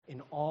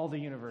all the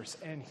universe,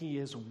 and he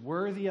is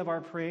worthy of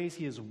our praise,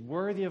 he is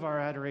worthy of our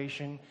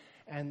adoration,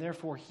 and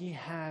therefore he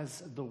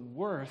has the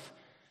worth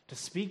to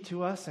speak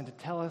to us and to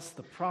tell us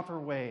the proper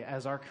way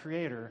as our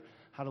Creator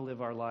how to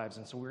live our lives.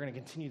 And so we're going to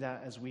continue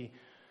that as we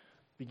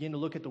begin to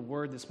look at the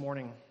Word this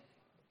morning.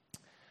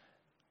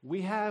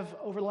 We have,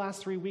 over the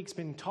last 3 weeks,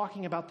 been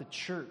talking about the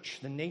church,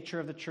 the nature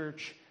of the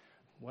church,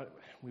 what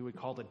we would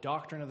call the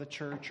doctrine of the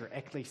church, or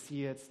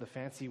ecclesia. It's the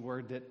fancy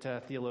word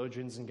that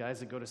theologians and guys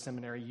that go to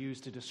seminary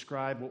use to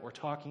describe what we're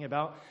talking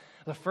about.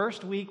 The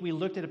first week, we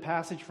looked at a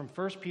passage from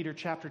 1 Peter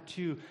chapter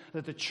 2,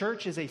 that the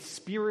church is a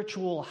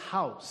spiritual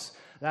house.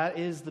 That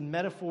is the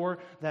metaphor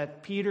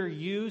that Peter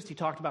used. He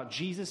talked about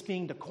Jesus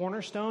being the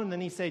cornerstone.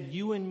 Then he said,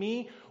 you and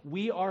me,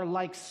 we are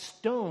like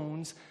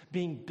stones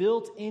being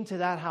built into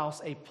that house,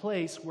 a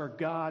place where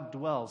God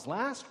dwells.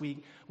 Last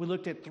week, we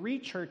looked at 3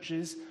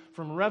 churches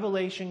from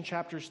Revelation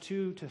chapters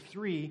 2 to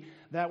 3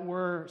 that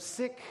were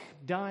sick,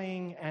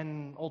 dying,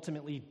 and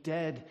ultimately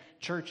dead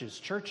churches.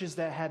 Churches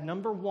that had,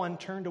 number one,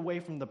 turned away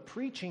from the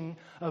preaching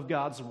of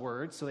God's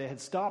word, so they had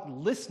stopped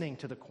listening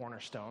to the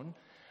cornerstone.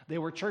 They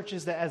were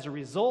churches that, as a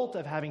result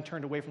of having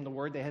turned away from the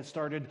Word, they had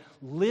started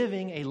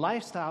living a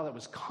lifestyle that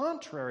was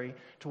contrary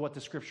to what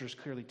the Scriptures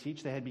clearly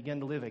teach. They had begun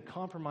to live a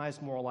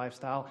compromised moral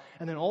lifestyle.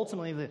 And then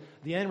ultimately,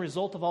 the end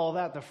result of all of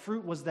that, the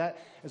fruit was that,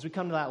 as we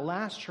come to that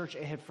last church,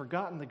 it had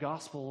forgotten the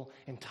gospel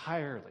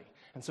entirely.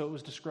 And so it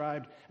was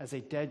described as a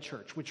dead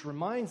church, which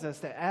reminds us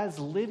that as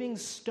living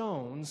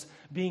stones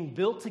being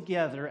built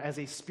together as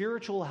a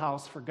spiritual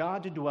house for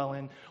God to dwell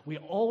in, we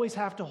always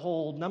have to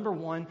hold, number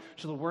one,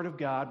 to the Word of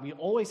God. We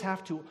always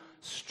have to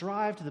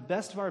strive to the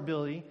best of our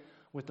ability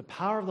with the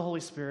power of the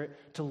Holy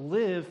Spirit to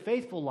live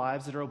faithful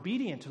lives that are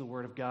obedient to the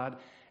Word of God.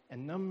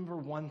 And number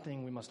one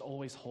thing we must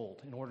always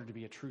hold in order to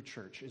be a true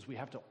church is we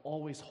have to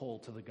always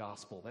hold to the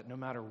gospel, that no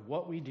matter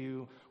what we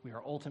do, we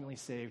are ultimately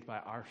saved by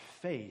our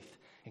faith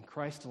in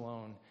Christ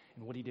alone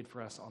and what he did for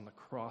us on the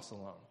cross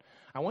alone.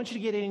 I want you to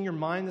get it in your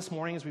mind this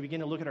morning as we begin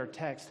to look at our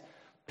text.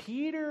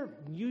 Peter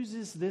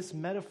uses this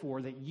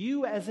metaphor that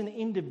you as an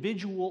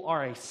individual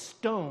are a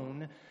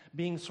stone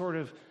being sort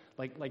of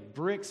like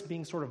bricks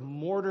being sort of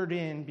mortared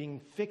in, being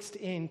fixed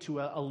into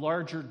a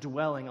larger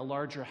dwelling, a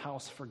larger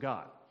house for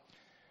God.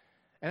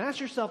 And ask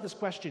yourself this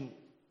question.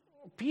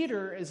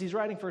 Peter, as he's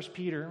writing 1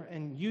 Peter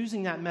and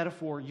using that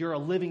metaphor, you're a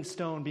living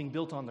stone being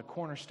built on the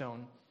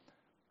cornerstone.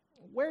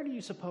 Where do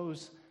you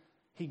suppose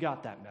he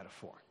got that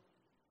metaphor?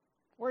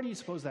 Where do you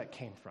suppose that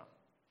came from?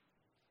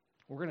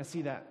 We're going to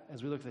see that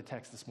as we look at the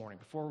text this morning.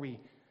 Before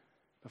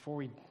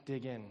we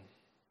dig in,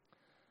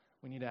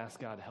 we need to ask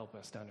God to help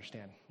us to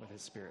understand with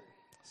his Spirit.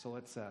 So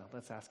let's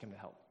ask him to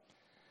help.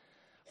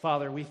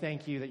 Father, we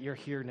thank you that you're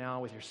here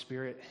now with your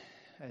Spirit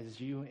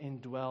as you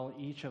indwell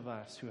each of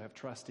us who have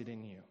trusted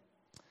in you.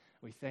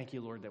 We thank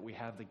you, Lord, that we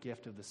have the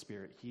gift of the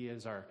Spirit. He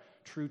is our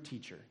true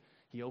teacher.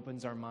 He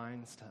opens our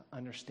minds to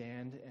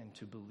understand and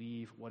to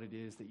believe what it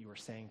is that you are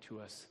saying to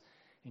us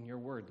in your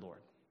word,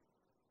 Lord.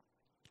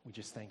 We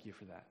just thank you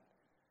for that.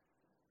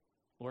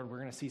 Lord, we're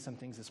going to see some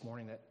things this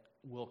morning that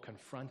will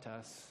confront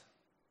us,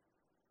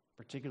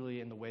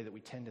 particularly in the way that we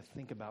tend to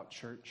think about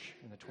church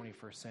in the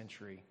 21st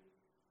century.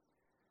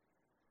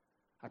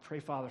 I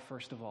pray, Father,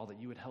 first of all, that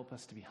you would help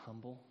us to be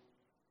humble,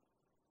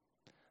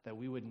 that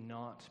we would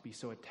not be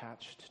so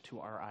attached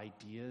to our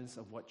ideas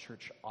of what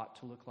church ought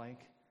to look like,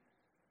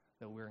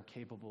 that we're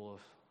incapable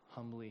of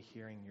humbly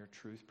hearing your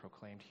truth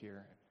proclaimed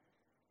here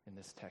in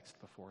this text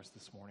before us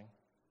this morning.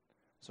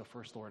 So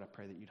first, Lord, I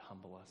pray that you'd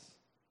humble us.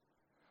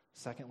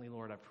 Secondly,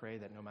 Lord, I pray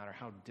that no matter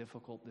how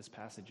difficult this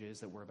passage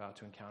is that we're about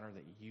to encounter,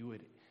 that you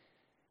would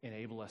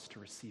enable us to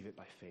receive it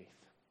by faith.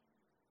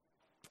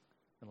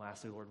 And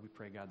lastly, Lord, we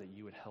pray, God, that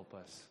you would help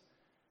us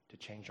to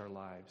change our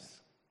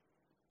lives,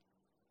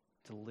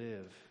 to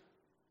live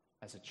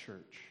as a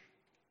church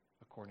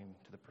according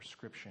to the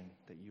prescription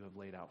that you have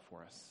laid out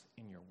for us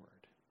in your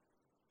word.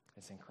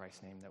 It's in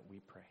Christ's name that we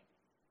pray.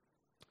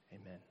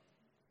 Amen.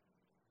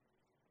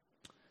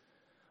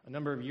 A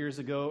number of years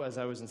ago, as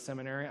I was in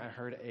seminary, I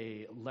heard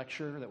a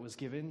lecture that was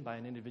given by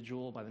an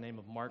individual by the name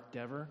of Mark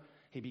Dever.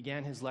 He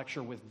began his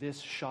lecture with this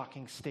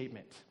shocking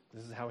statement.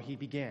 This is how he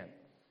began.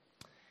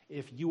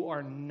 If you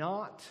are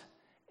not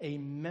a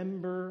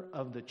member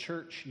of the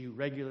church you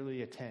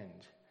regularly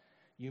attend,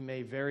 you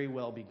may very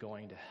well be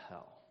going to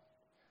hell.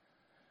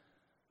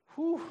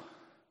 Whew.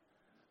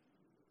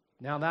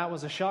 Now that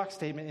was a shock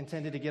statement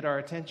intended to get our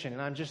attention,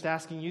 and I'm just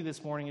asking you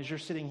this morning as you're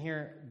sitting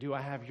here, do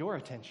I have your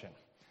attention?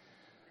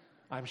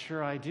 I'm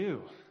sure I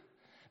do.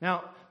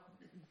 Now,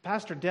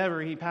 Pastor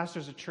Dever, he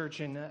pastors a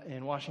church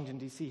in Washington,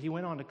 D.C. He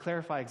went on to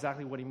clarify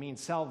exactly what he means.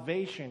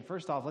 Salvation,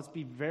 first off, let's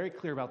be very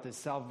clear about this.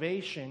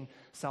 Salvation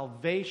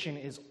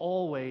is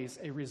always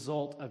a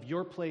result of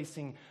your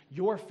placing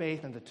your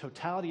faith and the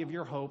totality of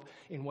your hope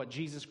in what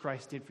Jesus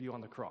Christ did for you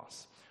on the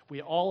cross.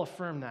 We all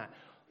affirm that.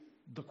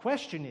 The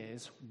question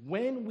is,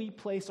 when we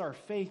place our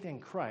faith in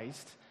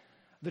Christ,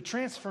 the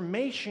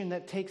transformation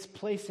that takes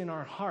place in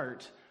our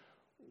heart,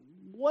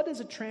 what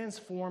does a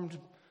transformed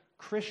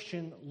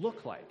Christian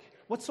look like?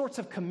 What sorts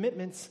of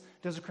commitments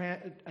does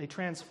a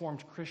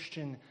transformed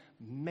Christian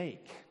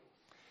make?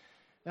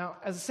 Now,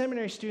 as a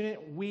seminary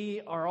student,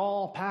 we are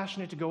all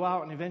passionate to go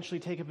out and eventually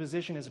take a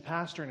position as a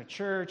pastor in a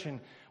church, and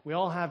we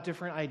all have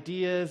different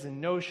ideas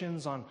and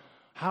notions on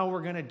how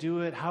we're going to do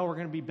it, how we're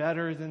going to be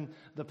better than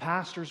the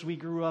pastors we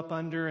grew up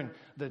under, and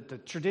the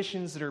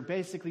traditions that are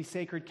basically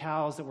sacred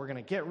cows that we're going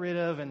to get rid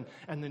of, and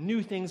the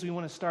new things we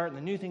want to start and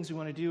the new things we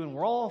want to do. And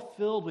we're all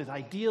filled with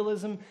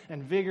idealism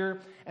and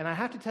vigor. And I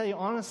have to tell you,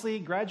 honestly,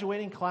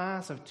 graduating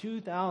class of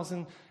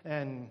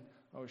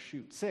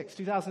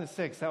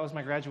 2006, that was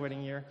my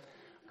graduating year.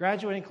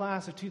 Graduating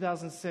class of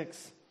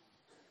 2006,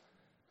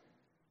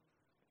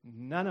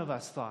 none of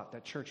us thought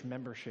that church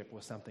membership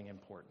was something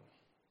important.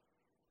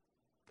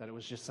 That it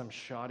was just some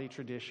shoddy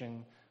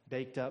tradition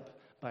baked up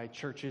by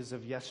churches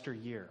of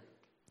yesteryear.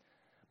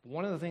 But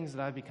one of the things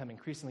that I've become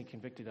increasingly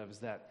convicted of is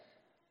that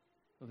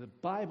the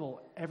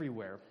Bible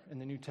everywhere, in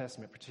the New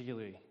Testament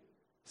particularly,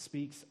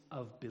 speaks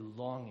of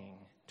belonging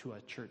to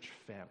a church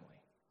family.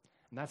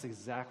 And that's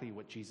exactly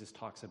what Jesus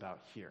talks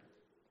about here.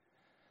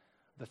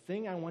 The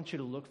thing I want you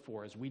to look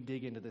for as we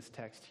dig into this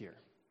text here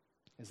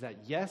is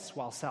that, yes,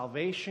 while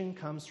salvation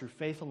comes through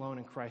faith alone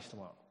in Christ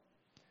alone,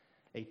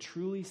 a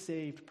truly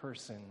saved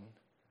person,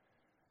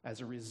 as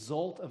a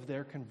result of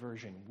their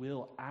conversion,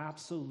 will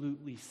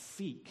absolutely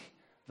seek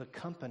the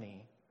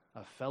company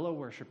of fellow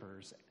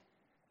worshipers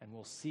and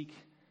will seek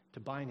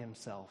to bind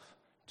himself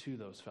to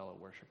those fellow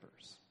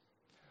worshipers.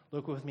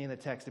 Look with me in the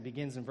text. It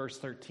begins in verse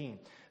 13.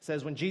 It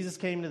says, when Jesus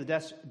came to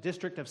the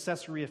district of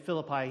Caesarea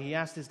Philippi, he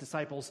asked his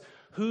disciples,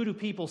 who do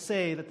people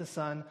say that the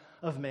Son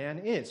of Man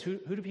is? Who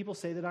do people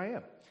say that I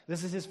am?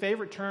 This is his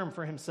favorite term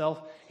for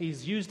himself.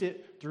 He's used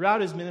it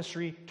throughout his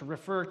ministry to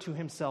refer to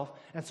himself.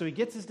 And so he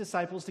gets his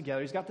disciples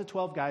together. He's got the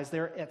 12 guys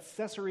there at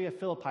Caesarea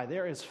Philippi.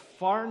 They're as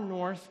far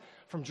north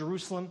from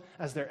Jerusalem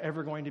as they're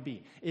ever going to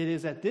be. It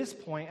is at this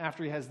point,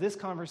 after he has this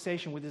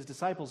conversation with his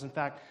disciples, in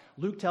fact,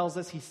 Luke tells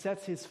us he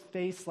sets his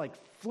face like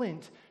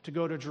flint to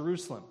go to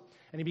Jerusalem.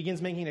 And he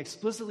begins making it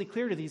explicitly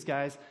clear to these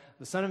guys,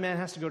 the Son of Man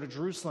has to go to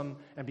Jerusalem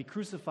and be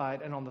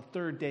crucified, and on the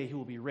third day he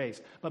will be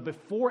raised. But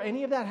before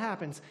any of that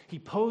happens, he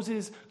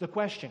poses the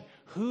question,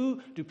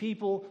 who do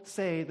people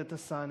say that the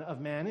Son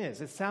of Man is?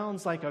 It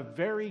sounds like a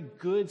very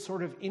good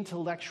sort of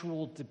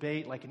intellectual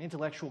debate, like an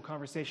intellectual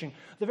conversation.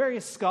 The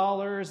various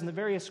scholars and the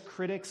various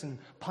critics and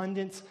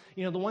pundits,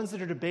 the ones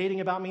that are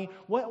debating about me,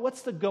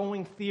 what's the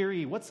going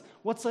theory? What's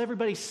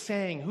everybody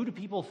saying? Who do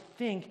people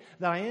think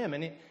that I am?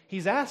 And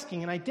he's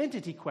asking an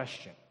identity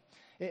question.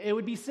 It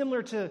would be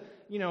similar to,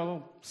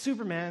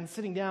 Superman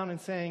sitting down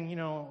and saying,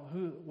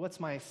 what's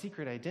my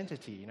secret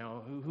identity?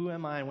 Who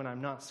am I when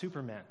I'm not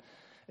Superman?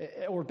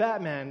 Or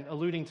Batman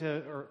alluding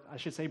to, or I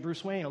should say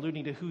Bruce Wayne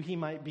alluding to who he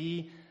might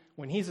be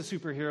when he's a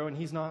superhero and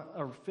he's not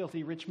a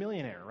filthy rich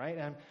millionaire,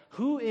 right?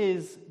 Who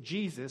is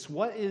Jesus?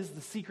 What is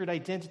the secret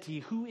identity?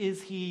 Who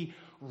is he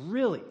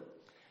really?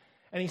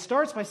 And he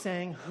starts by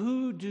saying,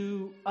 who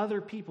do other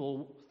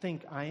people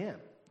think I am?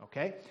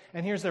 Okay?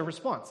 And here's their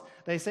response.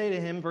 They say to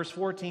him, verse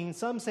 14,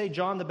 some say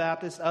John the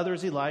Baptist,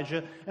 others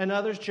Elijah, and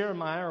others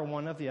Jeremiah or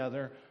one of the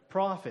other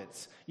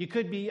prophets. You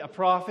could be a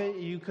prophet,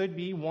 you could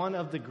be one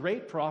of the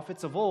great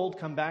prophets of old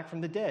come back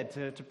from the dead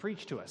to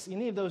preach to us.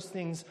 Any of those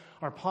things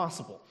are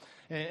possible.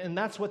 And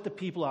that's what the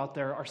people out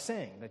there are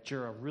saying, that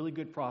you're a really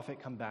good prophet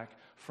come back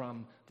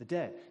from the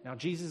dead. Now,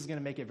 Jesus is going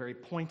to make it very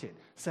pointed,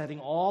 setting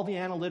all the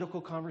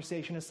analytical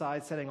conversation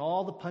aside, setting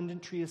all the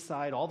punditry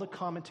aside, all the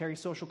commentary,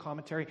 social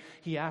commentary.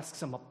 He asks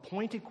them a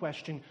pointed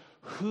question,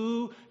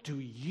 who do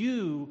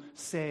you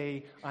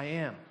say I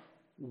am?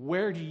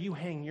 Where do you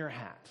hang your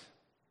hat?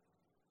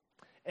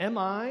 Am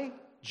I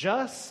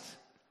just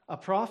a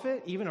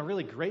prophet, even a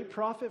really great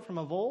prophet from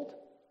of old?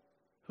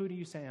 Who do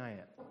you say I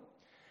am?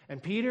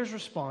 And Peter's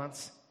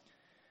response,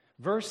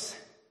 verse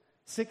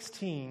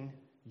 16,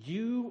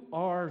 you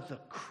are the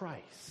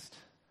Christ,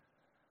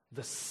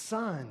 the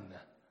Son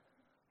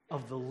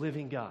of the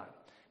living God.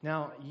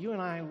 Now, you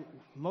and I,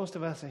 most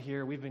of us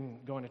here, we've been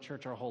going to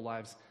church our whole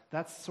lives.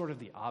 That's sort of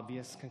the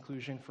obvious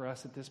conclusion for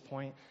us at this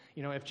point.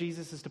 If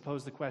Jesus is to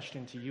pose the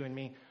question to you and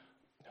me,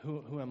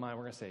 who am I?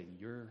 We're going to say,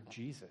 you're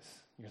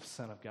Jesus. You're the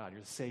Son of God.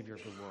 You're the Savior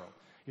of the world.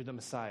 You're the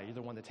Messiah. You're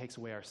the one that takes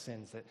away our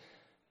sins, that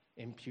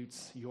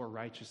imputes your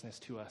righteousness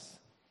to us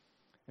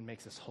and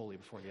makes us holy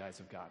before the eyes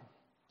of God.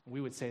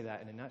 We would say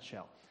that in a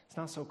nutshell. It's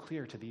not so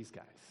clear to these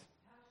guys.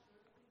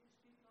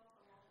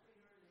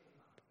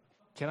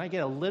 Can I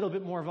get a little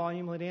bit more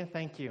volume, Lydia?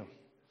 Thank you.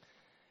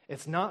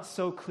 It's not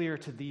so clear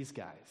to these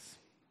guys.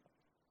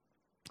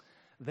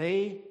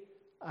 They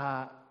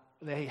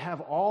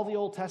have all the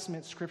Old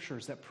Testament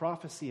scriptures that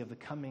prophesy of the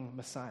coming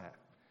Messiah.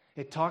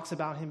 It talks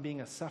about him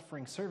being a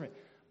suffering servant,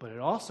 but it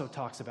also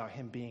talks about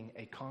him being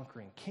a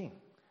conquering king.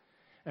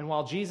 And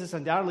while Jesus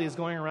undoubtedly is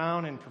going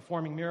around and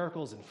performing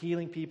miracles and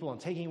healing people and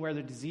taking away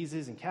their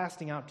diseases and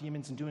casting out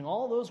demons and doing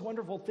all those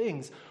wonderful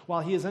things,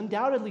 while he is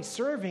undoubtedly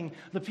serving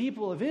the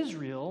people of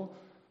Israel,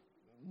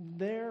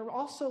 they're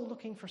also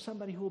looking for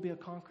somebody who will be a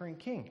conquering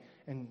king.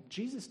 And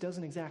Jesus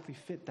doesn't exactly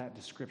fit that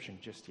description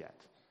just yet.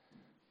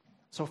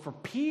 So for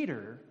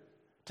Peter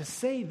to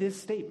say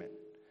this statement,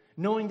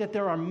 knowing that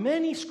there are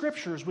many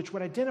scriptures which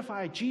would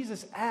identify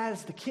Jesus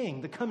as the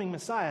King, the coming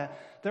Messiah.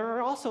 There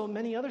are also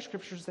many other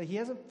scriptures that he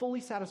hasn't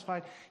fully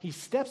satisfied. He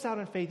steps out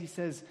in faith. He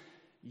says,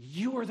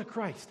 "You are the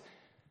Christ."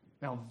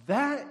 Now,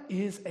 that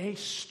is a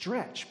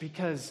stretch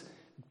because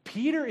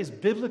Peter is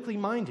biblically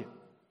minded.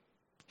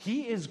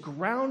 He is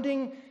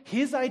grounding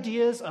his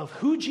ideas of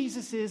who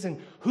Jesus is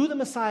and who the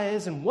Messiah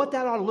is and what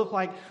that ought to look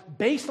like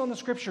based on the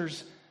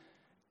scriptures.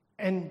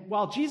 And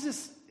while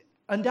Jesus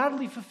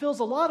undoubtedly fulfills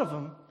a lot of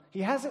them,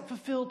 he hasn't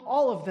fulfilled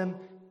all of them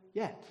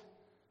yet.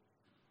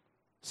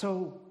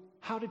 So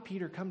how did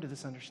Peter come to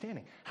this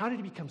understanding? How did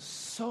he become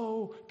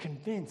so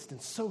convinced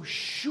and so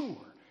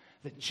sure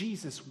that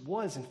Jesus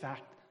was, in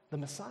fact, the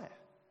Messiah?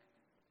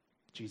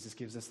 Jesus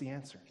gives us the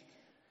answer.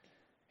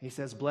 He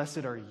says, "Blessed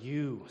are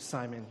you,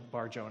 Simon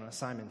Bar-Jonah,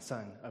 Simon,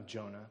 son of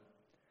Jonah.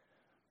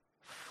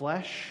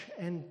 Flesh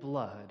and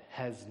blood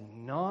has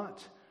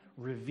not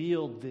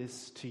revealed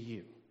this to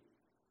you."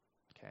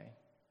 Okay?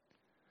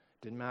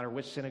 Didn't matter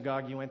which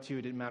synagogue you went to.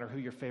 It didn't matter who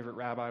your favorite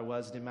rabbi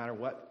was. It didn't matter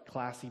what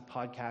classy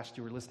podcast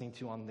you were listening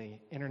to on the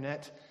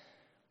internet.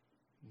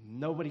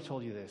 Nobody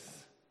told you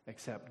this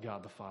except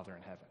God the Father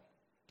in heaven.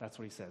 That's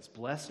what he says.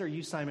 "Blessed are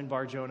you, Simon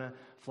Bar-Jonah.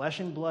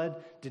 Flesh and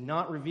blood did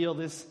not reveal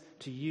this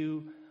to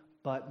you,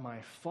 but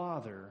my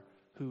Father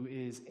who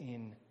is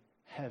in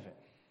heaven."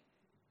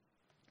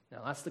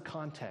 Now that's the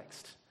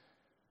context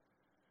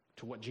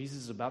to what Jesus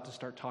is about to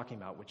start talking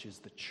about, which is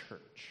the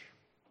church.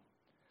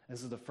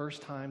 This is the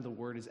first time the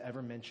word is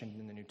ever mentioned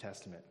in the New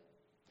Testament.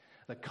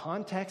 The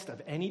context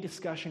of any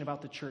discussion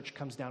about the church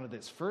comes down to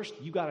this. First,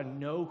 you got to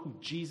know who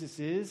Jesus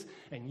is,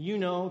 and you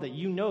know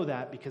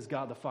that because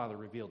God the Father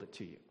revealed it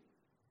to you.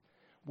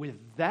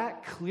 With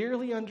that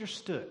clearly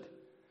understood,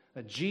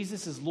 that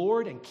Jesus is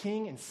Lord and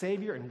King and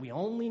Savior, and we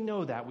only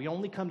know that, we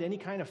only come to any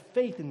kind of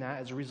faith in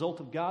that as a result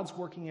of God's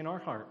working in our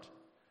heart.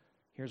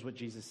 Here's what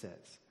Jesus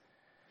says.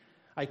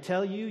 "I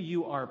tell you,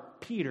 you are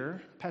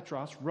Peter,"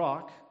 Petros,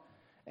 rock,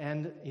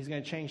 and he's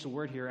going to change the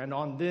word here, and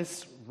on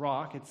this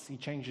rock, he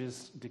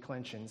changes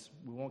declensions.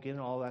 We won't get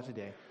into all of that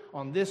today.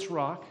 "On this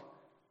rock,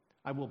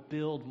 I will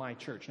build my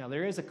church." Now,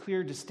 there is a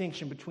clear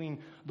distinction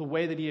between the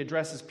way that he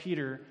addresses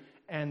Peter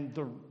and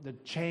the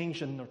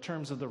change in the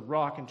terms of the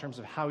rock in terms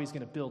of how he's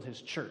going to build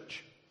his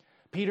church.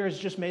 Peter has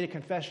just made a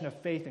confession of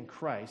faith in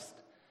Christ,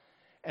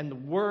 and the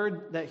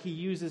word that he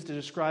uses to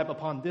describe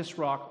 "upon this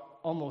rock"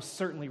 almost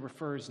certainly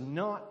refers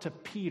not to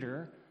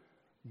Peter,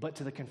 but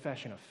to the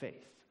confession of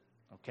faith.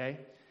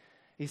 Okay?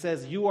 He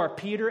says, "You are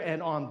Peter,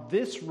 and on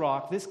this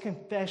rock, this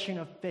confession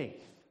of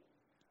faith,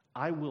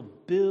 I will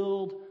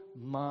build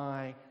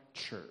my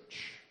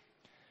church."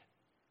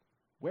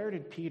 Where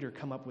did Peter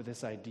come up with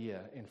this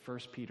idea in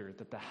 1 Peter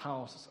that the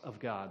house of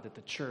God, that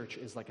the church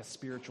is like a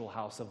spiritual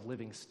house of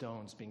living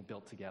stones being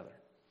built together?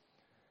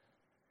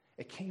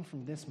 It came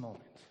from this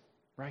moment,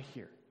 right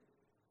here.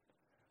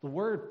 The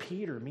word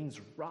Peter means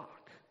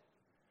rock.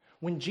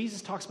 When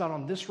Jesus talks about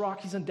 "on this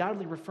rock," he's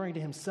undoubtedly referring to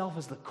himself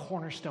as the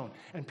cornerstone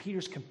and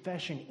Peter's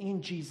confession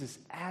in Jesus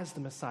as the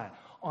Messiah.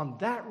 On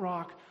that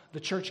rock, the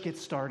church gets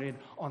started.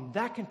 On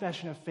that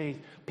confession of faith,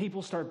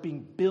 people start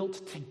being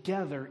built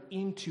together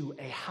into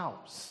a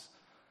house.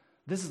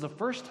 This is the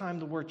first time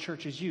the word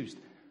church is used,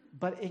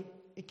 but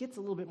it gets a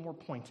little bit more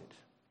pointed.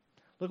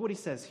 Look what he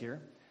says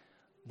here.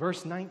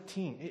 Verse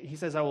 19, he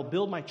says, "I will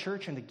build my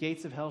church, and the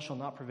gates of hell shall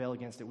not prevail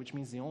against it," which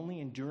means the only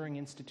enduring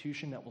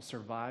institution that will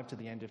survive to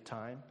the end of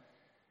time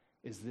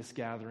is this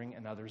gathering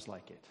and others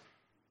like it.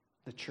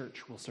 The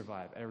church will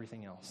survive.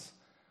 Everything else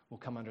will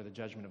come under the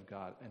judgment of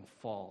God and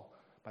fall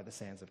by the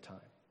sands of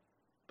time.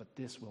 But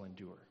this will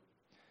endure.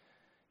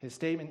 His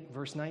statement,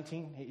 verse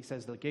 19, he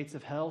says, "The gates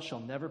of hell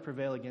shall never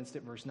prevail against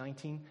it." Verse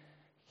 19,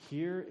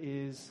 here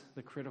is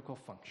the critical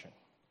function.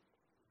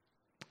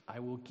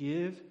 "I will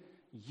give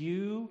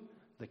you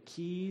the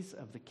keys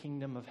of the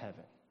kingdom of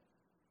heaven."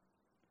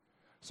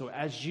 So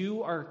as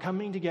you are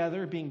coming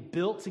together, being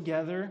built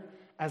together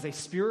as a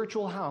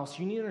spiritual house,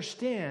 you need to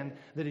understand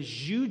that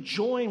as you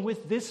join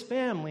with this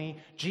family,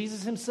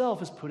 Jesus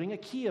himself is putting a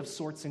key of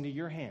sorts into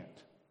your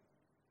hand.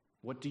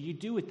 What do you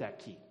do with that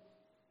key?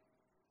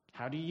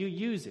 How do you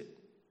use it?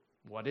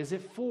 What is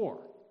it for?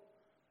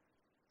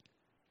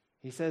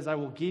 He says, "I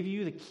will give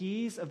you the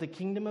keys of the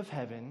kingdom of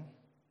heaven,"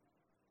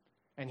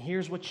 and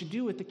here's what you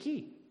do with the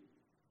key.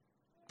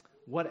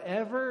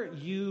 "Whatever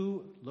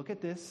you," look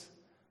at this,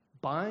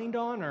 "bind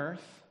on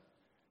earth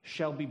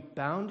shall be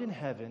bound in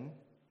heaven,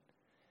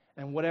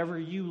 and whatever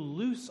you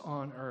loose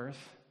on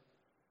earth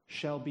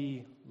shall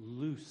be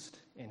loosed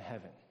in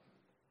heaven."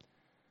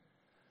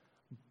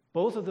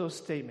 Both of those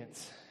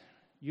statements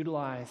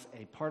utilize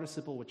a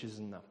participle which is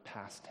in the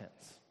past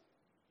tense.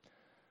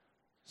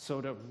 So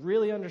to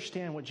really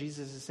understand what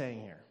Jesus is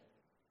saying here,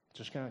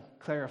 just going to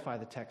clarify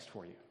the text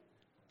for you.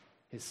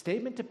 His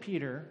statement to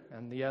Peter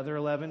and the other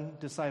 11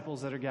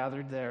 disciples that are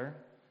gathered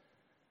there,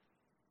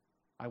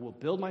 "I will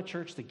build my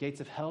church, the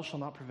gates of hell shall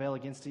not prevail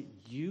against it."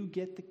 You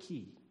get the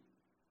key.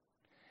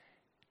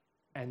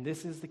 And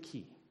this is the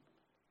key.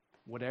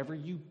 Whatever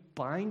you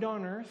bind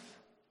on earth,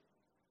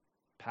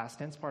 past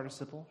tense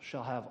participle,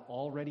 shall have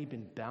already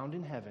been bound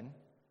in heaven.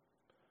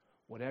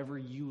 Whatever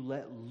you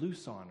let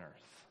loose on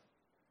earth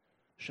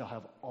shall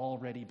have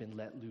already been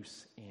let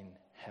loose in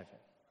heaven.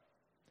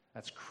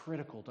 That's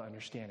critical to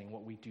understanding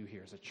what we do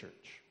here as a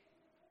church.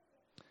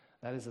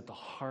 That is at the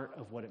heart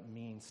of what it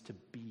means to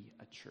be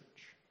a church.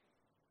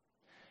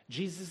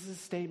 Jesus'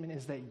 statement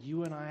is that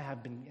you and I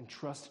have been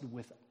entrusted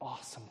with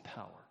awesome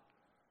power,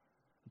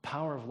 the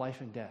power of life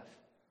and death.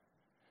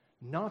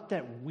 Not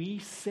that we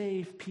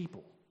save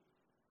people,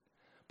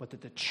 but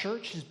that the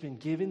church has been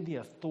given the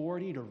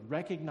authority to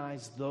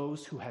recognize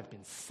those who have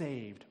been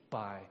saved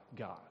by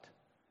God.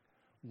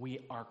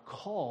 We are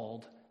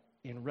called,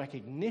 in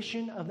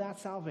recognition of that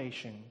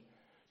salvation,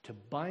 to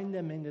bind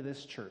them into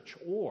this church.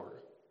 Or,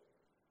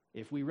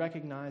 if we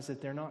recognize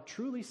that they're not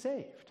truly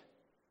saved,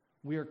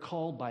 we are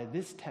called by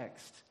this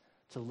text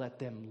to let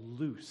them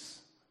loose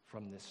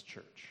from this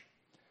church.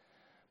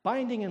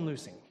 Binding and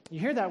loosing. You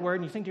hear that word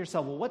and you think to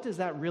yourself, well, what does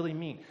that really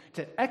mean?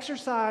 To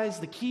exercise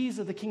the keys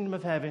of the kingdom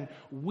of heaven,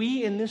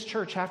 we in this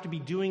church have to be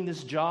doing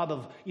this job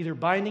of either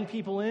binding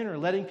people in or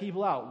letting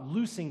people out,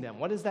 loosing them.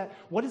 What does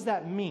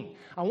that mean?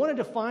 I want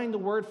to define the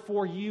word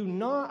for you,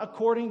 not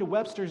according to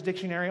Webster's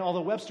dictionary,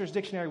 although Webster's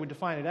dictionary would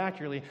define it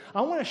accurately.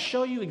 I want to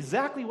show you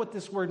exactly what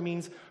this word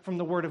means from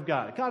the Word of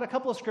God. I've got a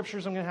couple of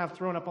scriptures I'm going to have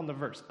thrown up on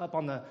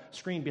the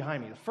screen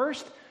behind me.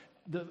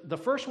 The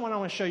first one I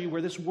want to show you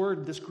where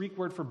this Greek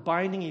word for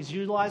binding is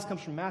utilized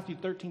comes from Matthew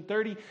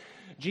 13:30.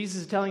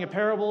 Jesus is telling a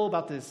parable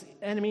about this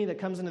enemy that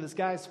comes into this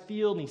guy's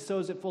field and he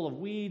sows it full of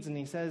weeds, and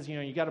he says,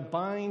 you got to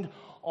bind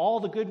all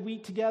the good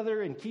wheat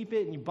together and keep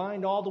it, and you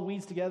bind all the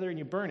weeds together and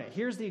you burn it.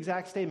 Here's the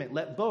exact statement.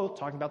 Let both,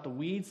 talking about the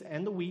weeds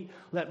and the wheat,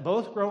 let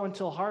both grow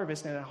until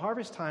harvest, and at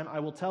harvest time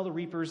I will tell the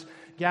reapers,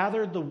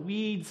 gather the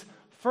weeds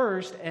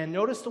first, and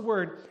notice the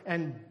word,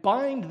 and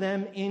bind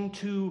them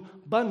into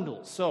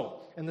bundles. So,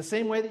 in the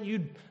same way that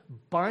you'd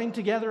bind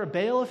together a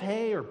bale of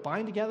hay or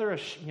bind together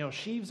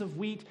sheaves of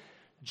wheat,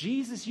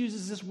 Jesus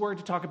uses this word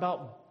to talk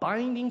about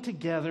binding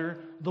together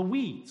the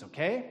weeds,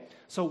 okay?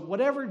 So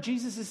whatever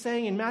Jesus is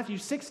saying in Matthew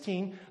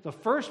 16, the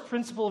first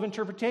principle of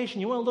interpretation,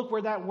 you want to look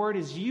where that word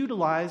is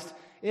utilized,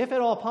 if at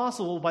all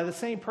possible, by the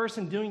same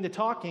person doing the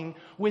talking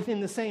within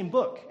the same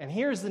book. And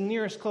here's the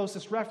nearest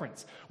closest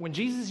reference. When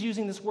Jesus is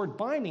using this word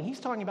binding, he's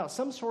talking about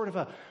some sort of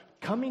a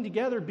coming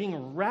together,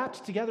 being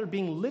wrapped together,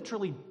 being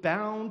literally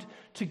bound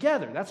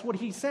together. That's what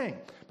he's saying.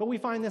 But we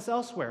find this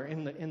elsewhere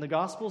in the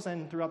Gospels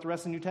and throughout the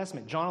rest of the New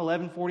Testament. John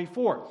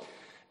 11:44.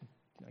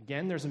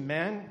 Again, there's a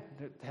man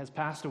that has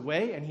passed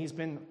away, and he's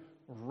been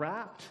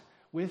wrapped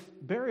with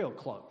burial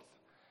cloth.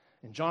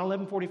 In John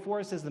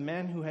 11:44, it says, the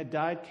man who had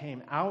died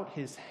came out,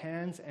 his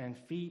hands and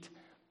feet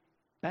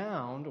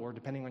bound, or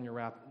depending on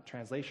your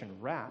translation,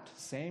 wrapped,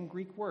 same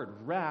Greek word,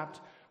 wrapped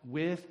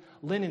with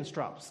linen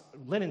strips.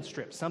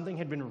 Something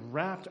had been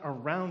wrapped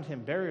around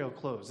him, burial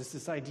clothes. It's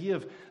this idea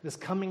of this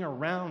coming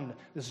around,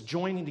 this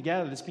joining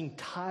together, this being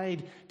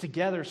tied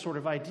together sort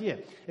of idea.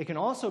 It can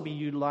also be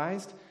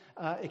utilized,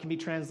 it can be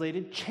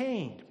translated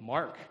chained.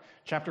 Mark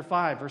chapter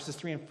 5, verses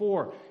 3 and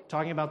 4,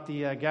 talking about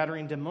the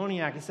Gadarene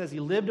demoniac. It says he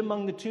lived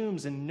among the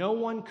tombs and no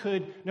one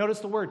could, notice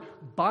the word,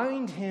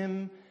 bind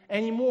him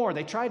anymore.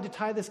 They tried to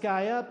tie this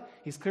guy up.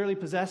 He's clearly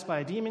possessed by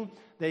a demon.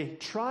 They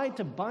tried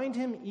to bind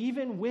him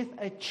even with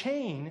a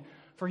chain,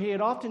 for he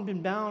had often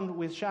been bound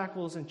with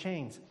shackles and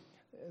chains.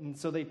 And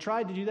so they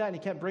tried to do that, and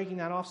he kept breaking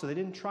that off, so they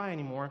didn't try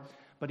anymore.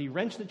 But he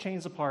wrenched the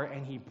chains apart,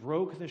 and he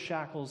broke the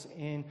shackles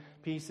in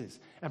pieces.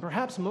 And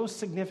perhaps most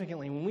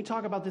significantly, when we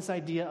talk about this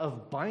idea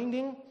of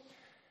binding,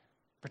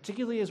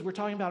 particularly as we're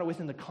talking about it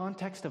within the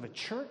context of a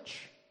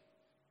church,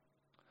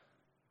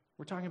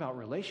 we're talking about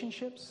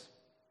relationships.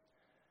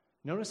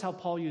 Notice how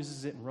Paul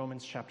uses it in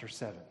Romans chapter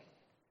 7.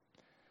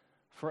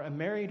 For a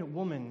married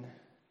woman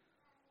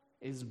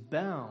is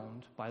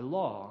bound by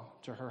law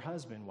to her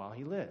husband while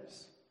he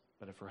lives.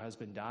 But if her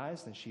husband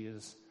dies, then she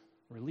is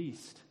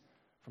released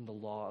from the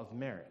law of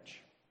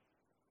marriage.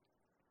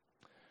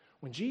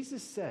 When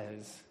Jesus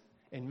says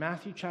in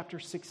Matthew chapter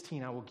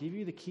 16, I will give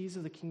you the keys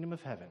of the kingdom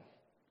of heaven,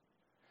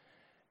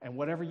 and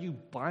whatever you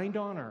bind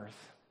on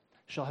earth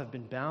shall have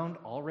been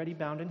already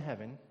bound in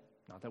heaven,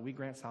 not that we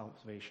grant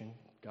salvation,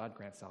 God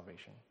grants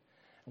salvation.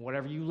 And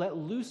whatever you let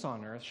loose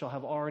on earth shall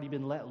have already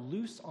been let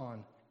loose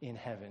on in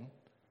heaven.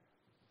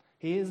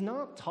 He is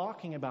not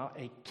talking about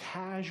a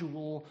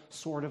casual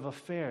sort of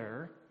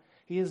affair.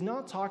 He is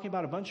not talking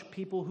about a bunch of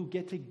people who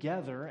get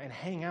together and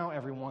hang out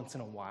every once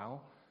in a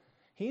while.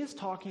 He is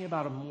talking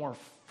about a more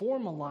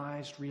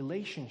formalized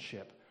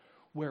relationship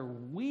where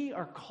we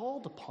are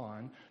called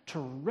upon to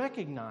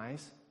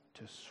recognize,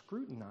 to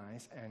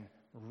scrutinize, and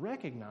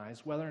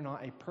recognize whether or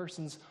not a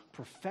person's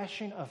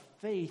profession of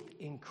faith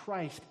in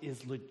Christ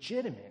is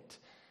legitimate,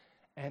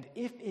 and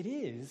if it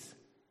is,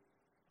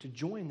 to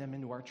join them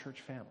into our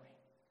church family.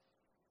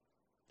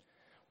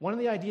 One of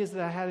the ideas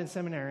that I had in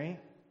seminary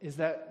is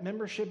that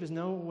membership is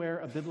nowhere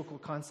a biblical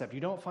concept. You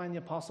don't find the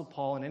Apostle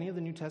Paul in any of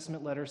the New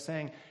Testament letters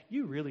saying,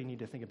 you really need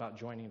to think about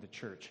joining the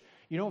church.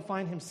 You don't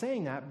find him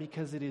saying that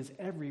because it is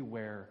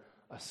everywhere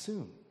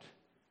assumed.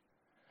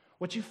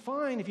 What you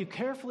find if you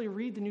carefully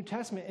read the New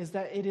Testament is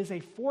that it is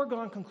a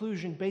foregone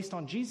conclusion based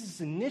on Jesus'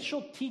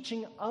 initial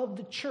teaching of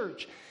the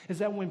church, is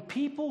that when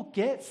people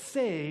get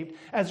saved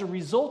as a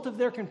result of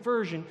their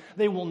conversion,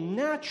 they will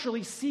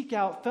naturally seek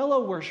out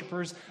fellow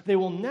worshipers. They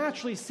will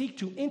naturally seek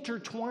to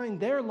intertwine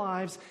their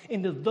lives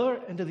into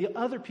the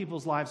other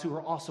people's lives who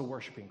are also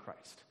worshiping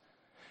Christ.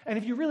 And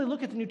if you really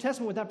look at the New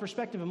Testament with that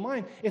perspective in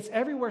mind, it's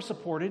everywhere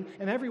supported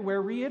and everywhere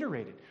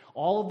reiterated.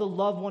 All of the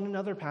love one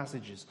another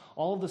passages,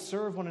 all of the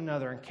serve one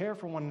another and care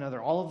for one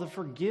another, all of the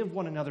forgive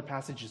one another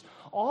passages,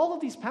 all of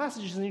these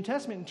passages in the New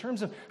Testament in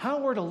terms of how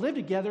we're to live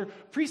together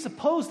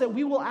presuppose that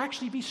we will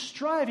actually be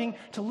striving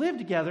to live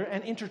together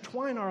and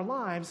intertwine our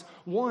lives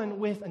one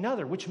with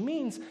another, which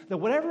means that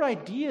whatever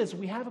ideas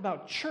we have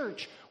about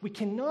church, we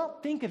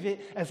cannot think of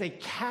it as a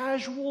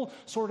casual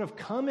sort of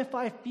come if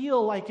I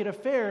feel like it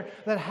affair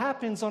that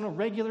happens on a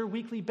regular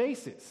weekly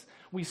basis.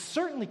 We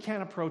certainly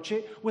can't approach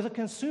it with a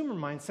consumer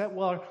mindset.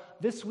 Well,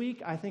 this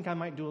week I think I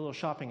might do a little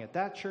shopping at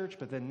that church,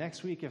 but then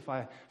next week if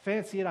I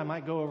fancy it, I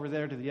might go over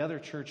there to the other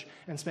church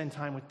and spend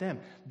time with them.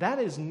 That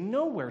is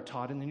nowhere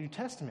taught in the New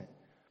Testament.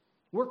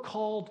 We're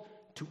called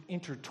to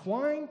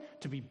intertwine,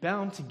 to be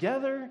bound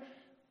together.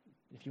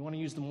 If you want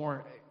to use the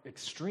more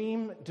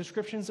extreme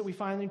descriptions that we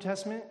find in the New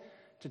Testament,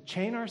 to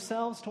chain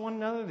ourselves to one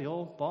another, the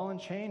old ball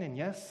and chain, and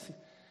yes,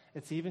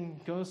 it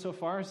even goes so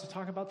far as to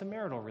talk about the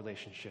marital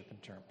relationship in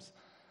terms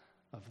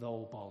of the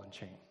old ball and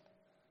chain.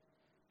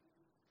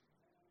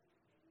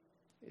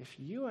 If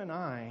you and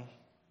I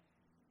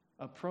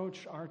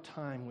approach our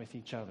time with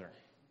each other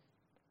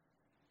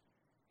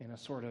in a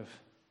sort of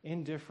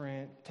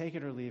indifferent, take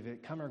it or leave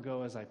it, come or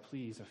go as I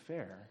please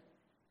affair,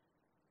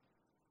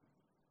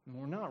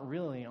 we're not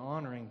really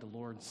honoring the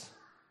Lord's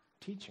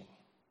teaching.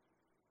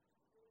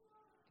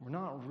 We're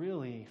not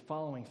really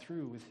following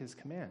through with his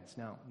commands.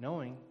 Now,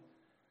 knowing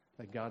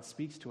that God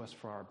speaks to us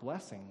for our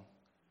blessing,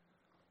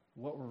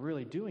 what we're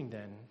really doing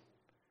then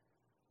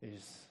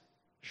is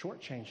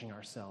shortchanging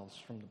ourselves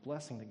from the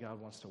blessing that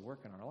God wants to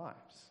work in our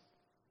lives.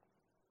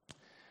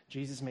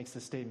 Jesus makes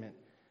this statement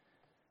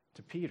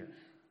to Peter.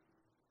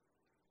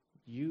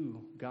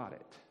 You got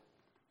it.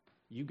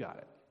 You got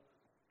it.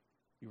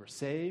 You were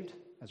saved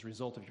as a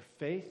result of your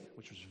faith,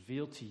 which was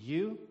revealed to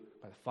you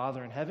by the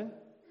Father in heaven.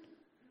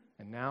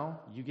 And now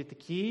you get the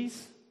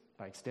keys.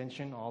 By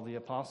extension, all the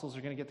apostles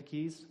are going to get the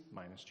keys,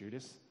 minus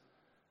Judas.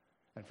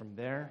 And from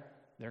there,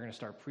 they're going to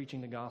start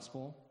preaching the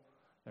gospel.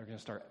 They're going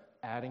to start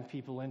adding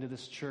people into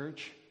this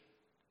church.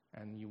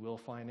 And you will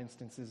find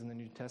instances in the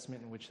New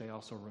Testament in which they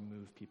also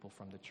remove people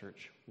from the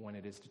church when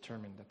it is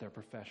determined that their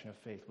profession of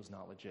faith was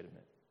not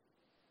legitimate.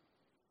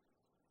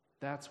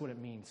 That's what it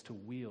means to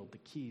wield the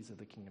keys of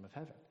the kingdom of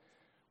heaven,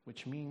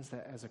 which means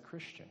that as a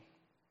Christian,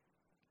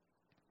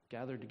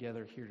 gathered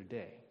together here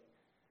today,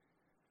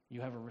 you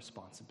have a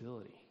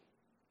responsibility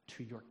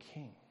to your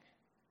king.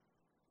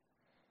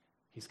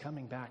 He's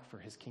coming back for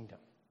his kingdom.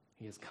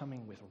 He is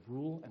coming with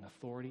rule and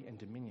authority and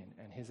dominion,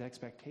 and his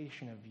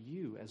expectation of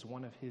you as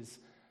one of his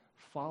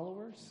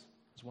followers,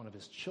 as one of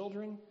his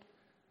children,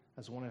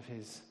 as one of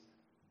his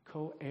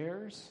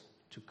co-heirs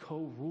to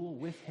co-rule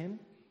with him,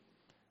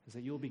 is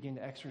that you'll begin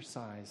to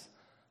exercise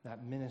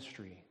that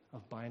ministry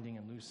of binding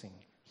and loosing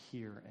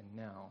here and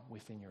now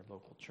within your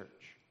local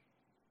church.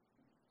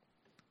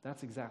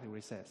 That's exactly what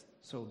he says.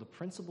 So the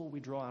principle we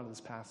draw out of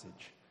this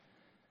passage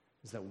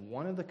is that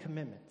one of the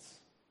commitments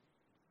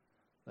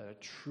that a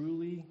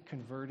truly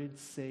converted,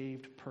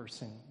 saved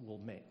person will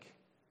make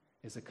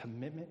is a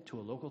commitment to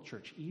a local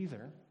church.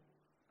 Either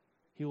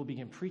he will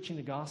begin preaching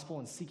the gospel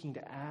and seeking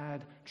to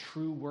add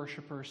true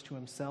worshipers to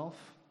himself,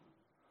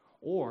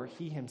 or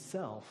he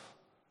himself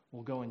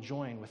will go and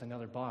join with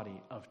another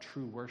body of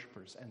true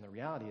worshipers. And the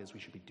reality is we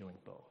should be doing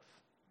both.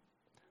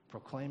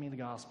 Proclaiming the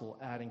gospel,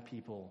 adding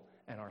people,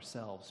 and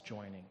ourselves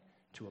joining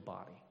to a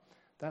body.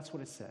 That's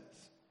what it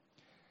says.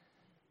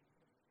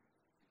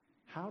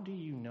 How do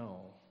you know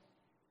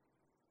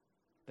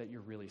that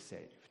you're really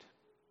saved?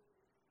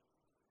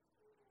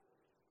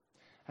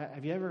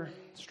 Have you ever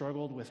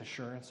struggled with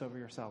assurance over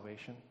your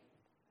salvation?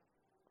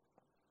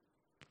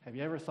 Have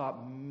you ever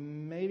thought,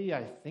 maybe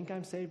I think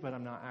I'm saved, but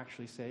I'm not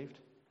actually saved?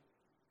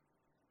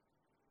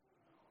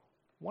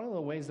 One of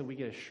the ways that we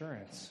get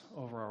assurance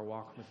over our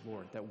walk with the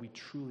Lord, that we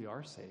truly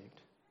are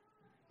saved,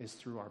 is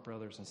through our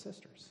brothers and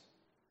sisters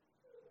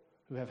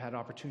who have had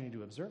opportunity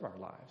to observe our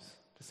lives,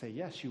 to say,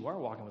 yes, you are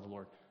walking with the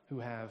Lord, who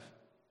have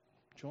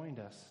joined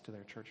us to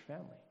their church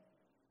family.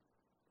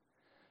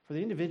 For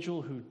the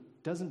individual who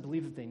doesn't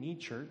believe that they need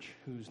church,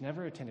 who's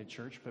never attended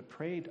church, but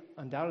prayed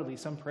undoubtedly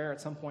some prayer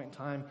at some point in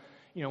time,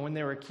 when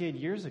they were a kid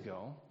years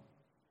ago,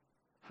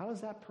 how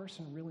does that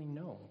person really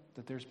know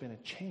that there's been a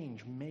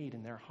change made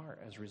in their heart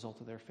as a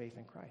result of their faith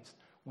in Christ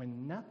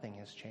when nothing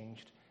has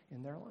changed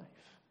in their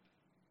life?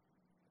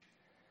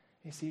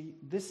 You see,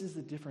 this is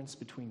the difference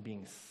between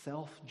being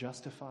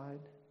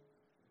self-justified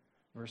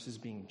versus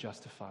being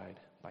justified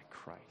by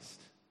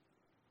Christ.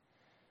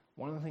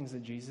 One of the things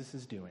that Jesus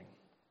is doing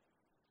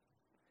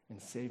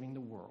in saving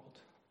the world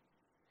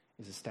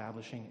is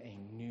establishing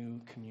a new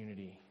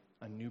community,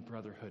 a new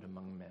brotherhood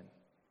among men.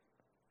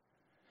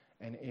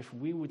 And if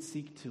we would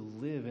seek to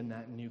live in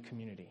that new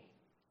community,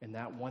 in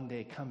that one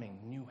day coming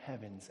new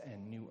heavens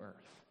and new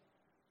earth,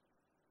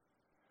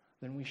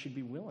 then we should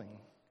be willing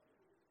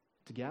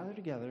to gather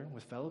together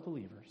with fellow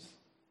believers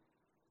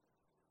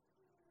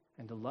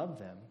and to love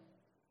them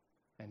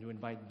and to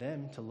invite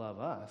them to love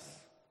us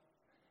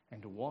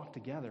and to walk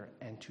together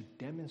and to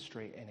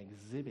demonstrate and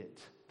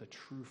exhibit the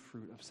true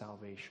fruit of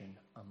salvation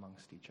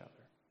amongst each other.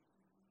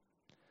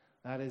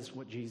 That is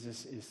what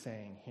Jesus is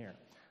saying here.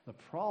 The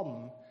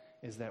problem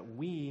is that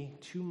we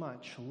too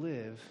much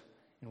live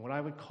in what I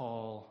would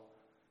call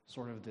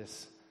sort of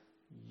this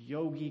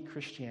yogi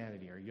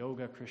Christianity or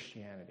yoga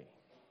Christianity.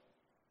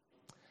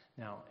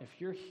 Now, if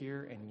you're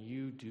here and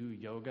you do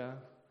yoga,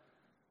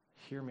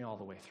 hear me all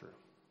the way through,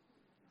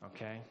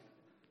 okay?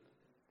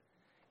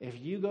 If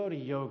you go to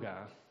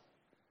yoga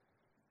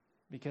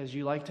because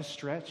you like to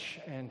stretch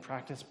and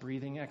practice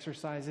breathing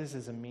exercises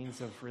as a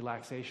means of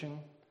relaxation,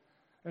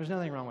 there's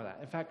nothing wrong with that.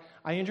 In fact,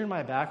 I injured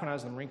my back when I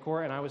was in the Marine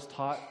Corps, and I was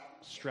taught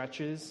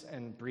stretches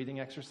and breathing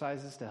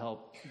exercises to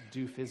help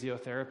do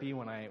physiotherapy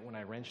when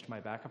I wrenched my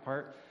back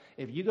apart.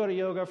 If you go to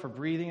yoga for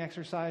breathing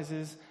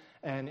exercises,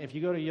 and if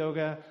you go to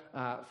yoga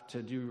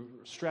to do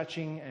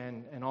stretching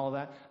and all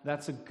that,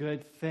 that's a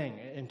good thing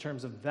in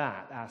terms of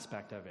that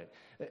aspect of it.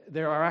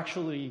 There are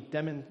actually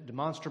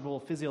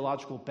demonstrable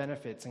physiological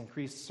benefits,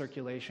 increased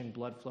circulation,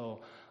 blood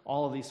flow,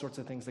 all of these sorts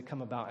of things that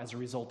come about as a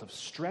result of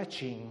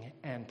stretching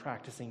and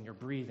practicing your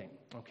breathing,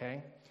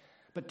 okay?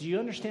 But do you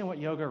understand what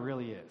yoga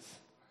really is?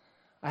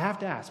 I have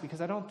to ask,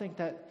 because I don't think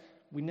that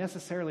we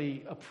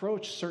necessarily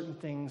approach certain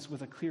things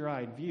with a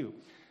clear-eyed view.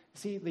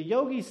 See, the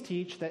yogis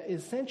teach that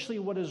essentially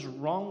what is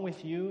wrong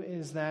with you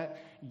is that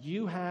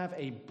you have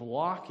a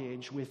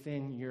blockage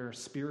within your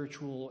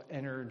spiritual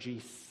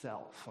energy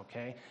self,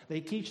 okay? They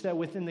teach that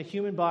within the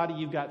human body,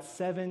 you've got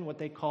 7 what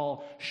they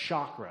call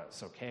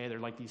chakras, okay? They're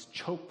like these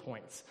choke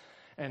points.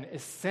 And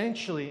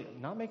essentially,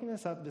 I'm not making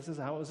this up, this is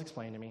how it was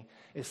explained to me.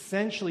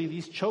 Essentially,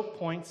 these choke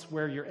points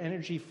where your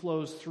energy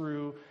flows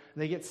through,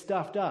 they get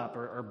stuffed up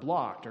or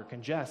blocked or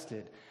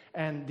congested,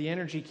 and the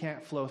energy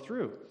can't flow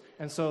through.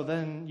 And so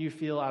then you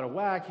feel out of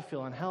whack, you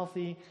feel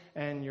unhealthy,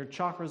 and your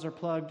chakras are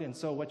plugged. And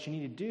so what you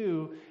need to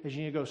do is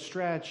you need to go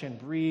stretch and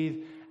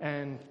breathe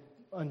and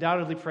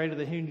undoubtedly pray to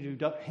the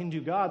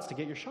Hindu gods to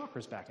get your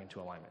chakras back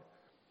into alignment.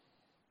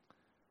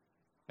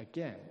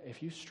 Again,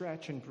 if you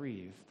stretch and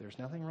breathe, there's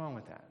nothing wrong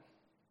with that.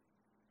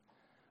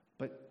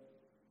 But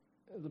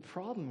the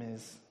problem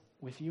is,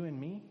 with you and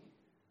me,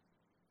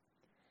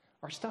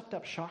 our stuffed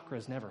up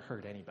chakras never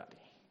hurt anybody.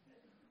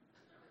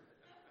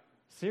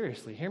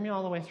 Seriously, hear me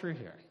all the way through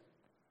here.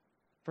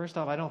 First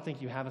off, I don't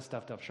think you have a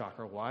stuffed up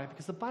chakra. Why?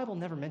 Because the Bible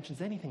never mentions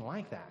anything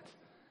like that.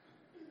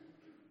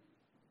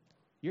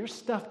 Your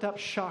stuffed up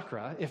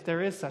chakra, if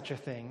there is such a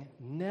thing,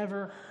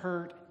 never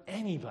hurt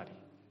anybody.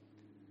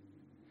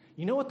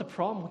 You know what the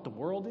problem with the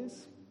world is?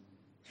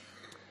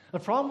 The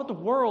problem with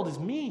the world is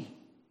me.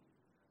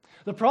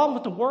 The problem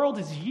with the world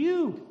is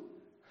you.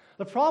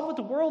 The problem with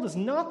the world is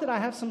not that I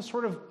have some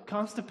sort of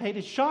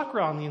constipated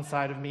chakra on the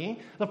inside of me.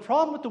 The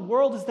problem with the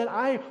world is that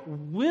I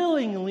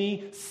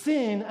willingly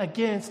sin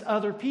against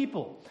other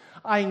people.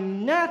 I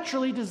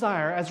naturally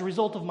desire, as a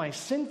result of my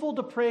sinful,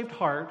 depraved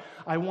heart,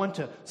 I want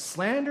to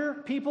slander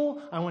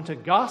people, I want to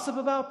gossip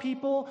about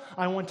people,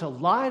 I want to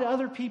lie to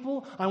other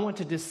people, I want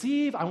to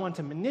deceive, I want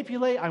to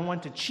manipulate, I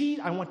want to cheat,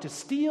 I want to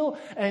steal,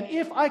 and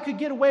if I could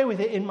get away with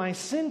it in my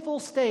sinful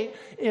state,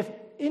 if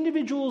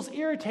individuals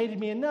irritated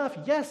me enough,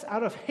 yes,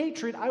 out of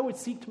hatred, I would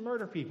seek to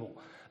murder people.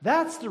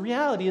 That's the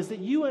reality, is that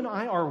you and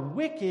I are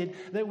wicked,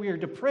 that we are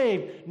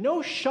depraved.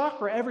 No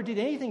chakra ever did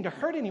anything to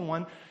hurt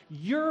anyone.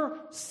 Your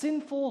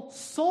sinful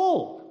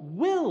soul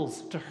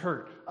wills to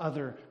hurt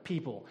other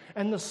people.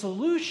 And the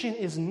solution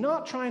is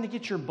not trying to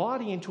get your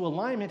body into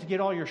alignment to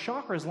get all your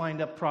chakras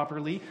lined up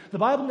properly. The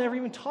Bible never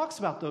even talks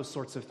about those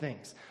sorts of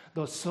things.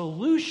 The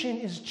solution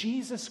is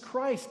Jesus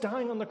Christ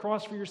dying on the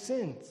cross for your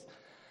sins.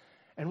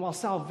 And while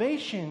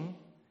salvation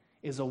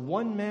is a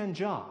one-man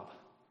job,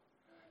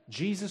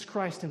 Jesus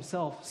Christ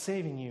himself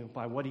saving you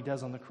by what he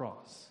does on the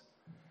cross.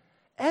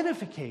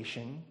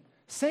 Edification,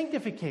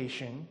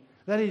 sanctification,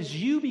 that is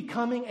you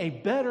becoming a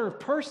better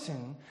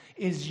person,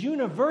 is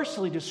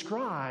universally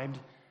described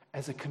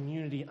as a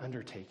community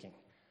undertaking.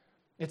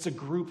 It's a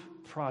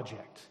group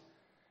project.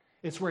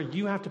 It's where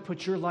you have to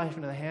put your life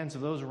into the hands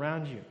of those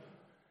around you,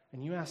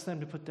 and you ask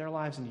them to put their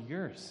lives into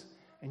yours,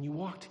 and you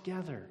walk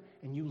together,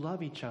 and you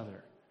love each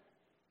other.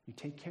 You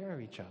take care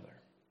of each other.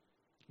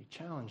 You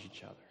challenge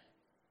each other.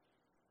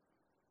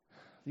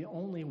 The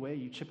only way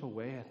you chip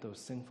away at those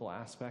sinful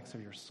aspects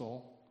of your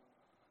soul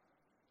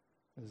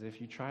is if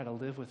you try to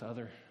live with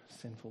other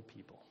sinful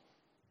people.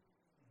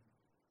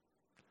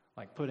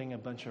 Like putting a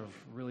bunch of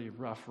really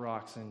rough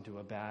rocks into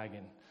a bag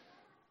and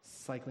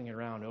cycling it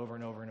around over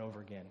and over and over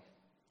again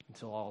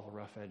until all the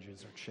rough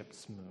edges are chipped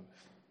smooth.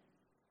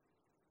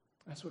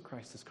 That's what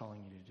Christ is calling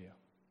you to do.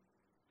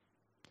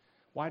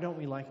 Why don't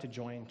we like to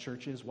join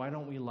churches? Why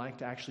don't we like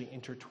to actually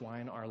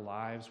intertwine our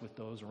lives with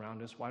those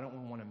around us? Why don't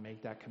we want to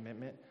make that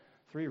commitment?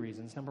 3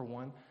 reasons. Number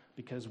 1,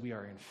 because we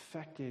are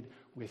infected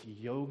with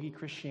yogi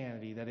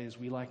Christianity. That is,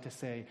 we like to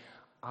say,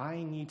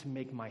 I need to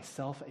make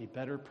myself a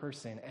better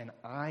person, and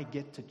I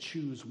get to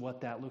choose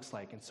what that looks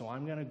like. And so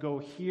I'm going to go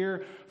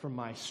here for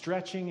my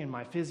stretching and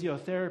my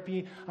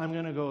physiotherapy. I'm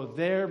going to go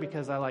there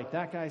because I like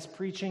that guy's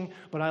preaching,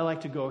 but I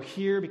like to go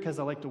here because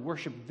I like to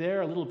worship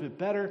there a little bit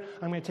better.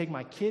 I'm going to take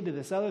my kid to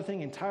this other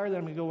thing entirely.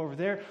 I'm going to go over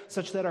there,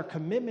 such that our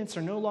commitments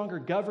are no longer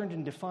governed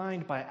and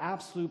defined by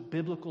absolute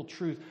biblical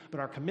truth, but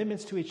our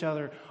commitments to each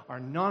other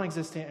are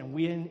non-existent, and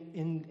we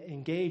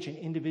engage in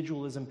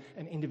individualism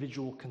and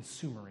individual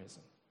consumerism.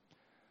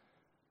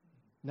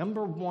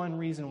 Number one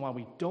reason why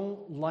we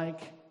don't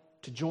like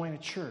to join a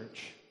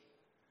church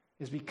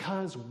is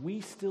because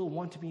we still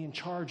want to be in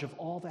charge of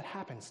all that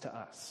happens to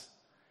us.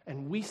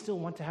 And we still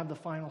want to have the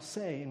final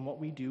say in what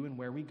we do and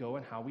where we go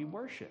and how we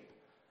worship.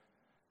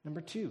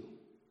 Number two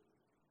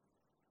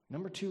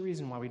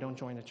reason why we don't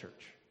join the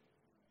church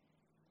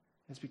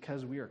is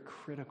because we are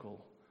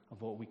critical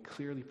of what we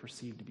clearly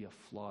perceive to be a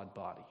flawed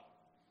body.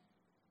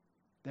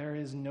 There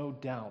is no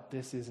doubt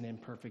this is an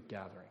imperfect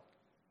gathering.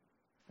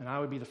 And I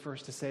would be the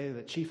first to say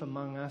that chief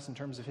among us in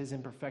terms of his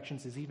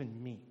imperfections is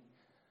even me.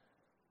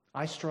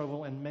 I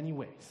struggle in many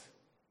ways.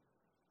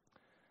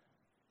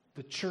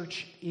 The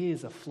church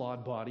is a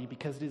flawed body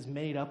because it is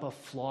made up of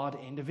flawed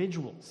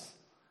individuals.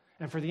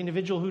 And for the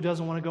individual who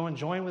doesn't want to go and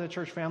join with a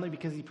church family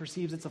because he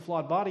perceives it's a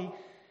flawed body,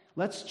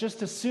 let's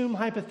just assume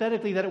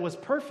hypothetically that it was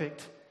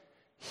perfect.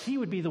 He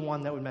would be the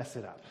one that would mess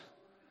it up.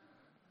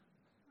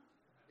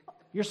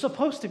 You're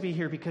supposed to be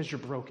here because you're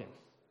broken.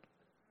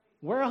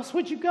 Where else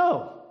would you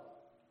go?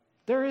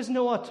 There is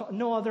no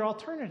other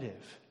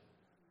alternative.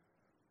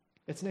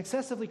 It's an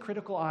excessively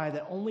critical eye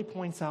that only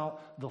points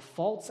out the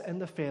faults and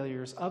the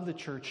failures of the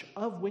church,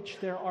 of which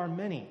there are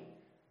many.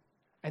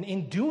 And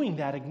in doing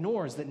that,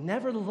 ignores that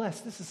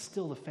nevertheless, this is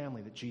still the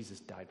family that Jesus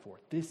died for.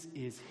 This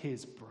is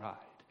his bride.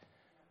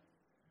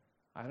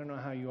 I don't know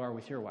how you are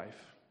with your wife,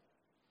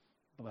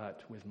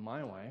 but with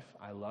my wife,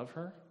 I love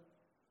her.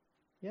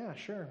 Yeah,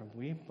 sure,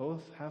 we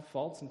both have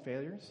faults and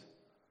failures.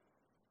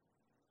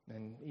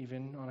 And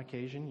even on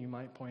occasion, you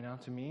might point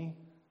out to me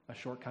a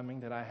shortcoming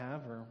that I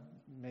have, or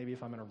maybe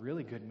if I'm in a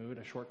really good mood,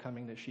 a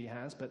shortcoming that she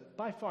has. But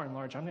by far and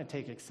large, I'm going to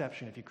take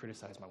exception if you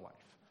criticize my wife.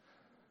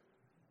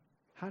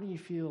 How do you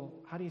feel?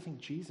 How do you think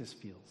Jesus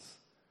feels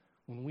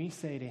when we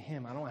say to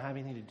him, I don't have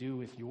anything to do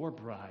with your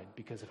bride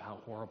because of how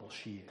horrible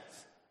she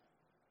is?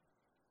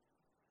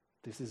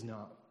 This is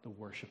not the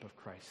worship of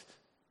Christ.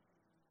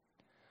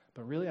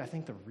 But really, I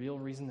think the real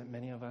reason that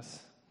many of us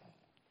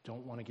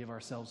don't want to give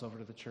ourselves over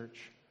to the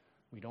church,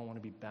 we don't want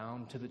to be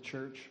bound to the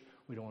church,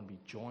 we don't want to be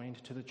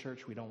joined to the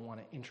church, we don't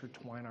want to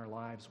intertwine our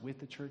lives with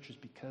the church, is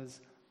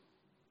because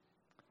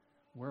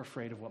we're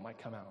afraid of what might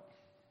come out.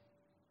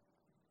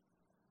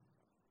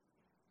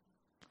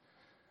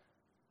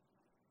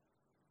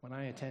 When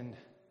I attend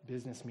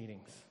business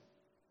meetings,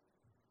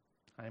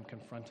 I am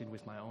confronted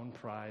with my own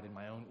pride and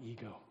my own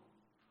ego,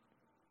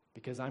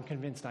 because I'm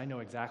convinced I know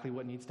exactly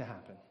what needs to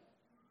happen.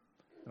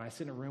 And I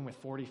sit in a room with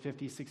 40,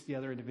 50, 60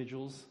 other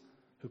individuals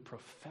who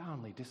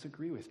profoundly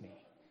disagree with me.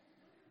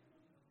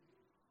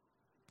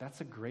 That's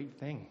a great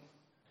thing.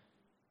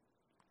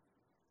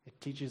 It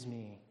teaches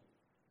me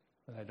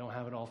that I don't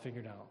have it all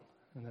figured out,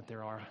 and that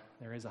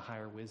there is a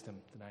higher wisdom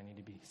that I need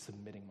to be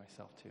submitting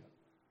myself to.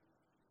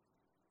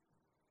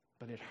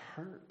 But it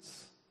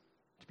hurts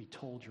to be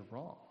told you're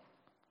wrong.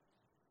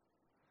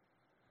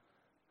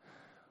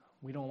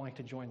 We don't like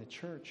to join the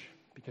church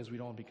because we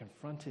don't want to be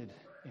confronted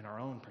in our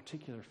own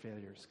particular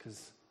failures,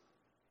 because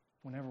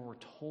whenever we're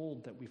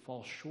told that we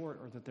fall short,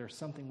 or that there's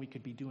something we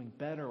could be doing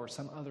better, or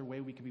some other way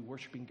we could be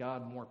worshiping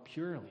God more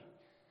purely,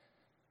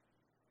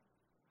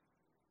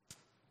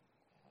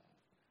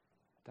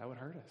 that would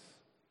hurt us.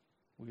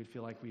 We would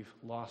feel like we've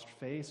lost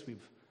face,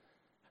 we've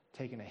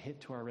taken a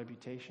hit to our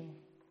reputation.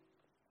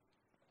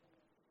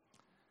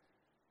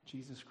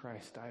 Jesus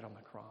Christ died on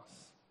the cross.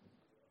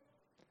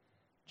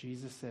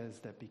 Jesus says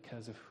that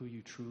because of who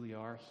you truly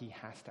are, he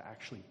has to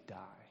actually die.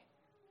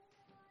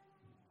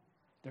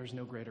 There's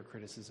no greater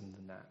criticism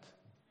than that.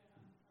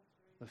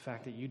 The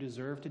fact that you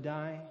deserve to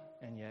die,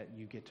 and yet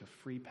you get to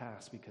free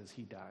pass because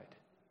he died.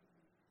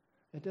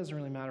 It doesn't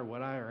really matter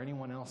what I or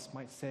anyone else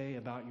might say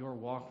about your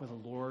walk with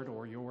the Lord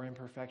or your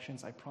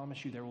imperfections. I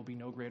promise you there will be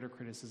no greater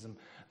criticism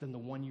than the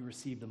one you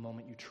receive the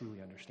moment you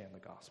truly understand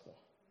the gospel.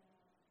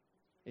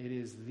 It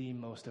is the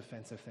most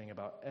offensive thing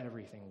about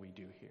everything we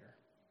do here.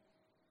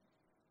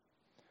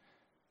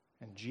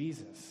 And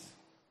Jesus,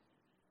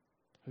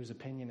 whose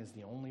opinion is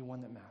the only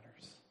one that matters,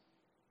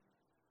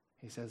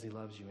 he says he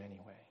loves you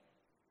anyway.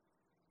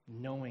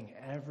 Knowing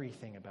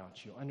everything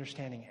about you,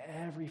 understanding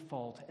every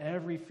fault,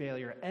 every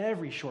failure,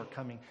 every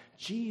shortcoming,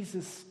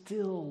 Jesus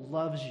still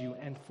loves you,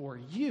 and for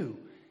you,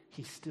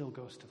 he still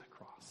goes to the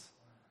cross.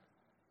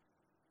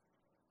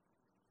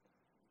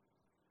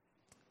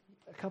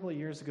 A couple of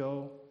years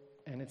ago,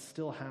 and it's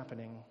still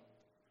happening,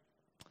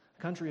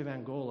 the country of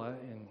Angola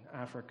in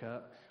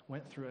Africa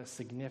went through a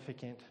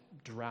significant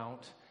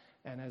drought,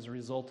 and as a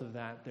result of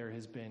that, there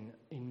has been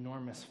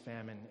enormous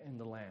famine in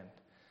the land.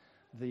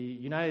 The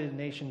United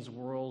Nations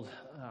World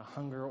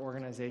Hunger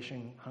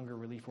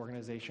Relief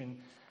Organization,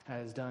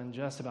 has done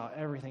just about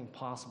everything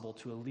possible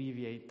to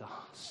alleviate the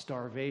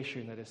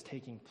starvation that is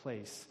taking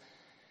place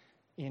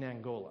in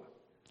Angola.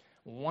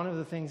 One of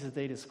the things that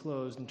they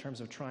disclosed in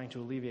terms of trying to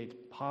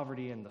alleviate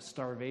poverty and the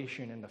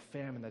starvation and the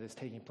famine that is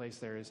taking place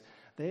there is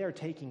they are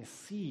taking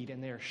seed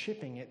and they are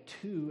shipping it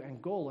to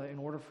Angola in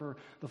order for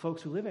the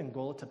folks who live in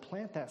Angola to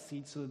plant that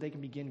seed so that they can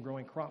begin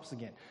growing crops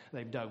again.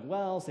 They've dug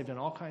wells, they've done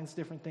all kinds of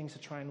different things to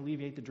try and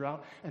alleviate the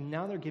drought, and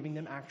now they're giving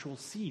them actual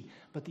seed.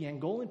 But the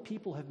Angolan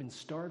people have been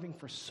starving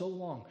for so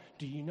long.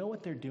 Do you know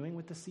what they're doing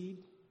with the seed?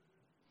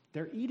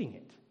 They're eating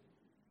it.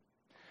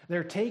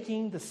 They're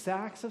taking the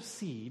sacks of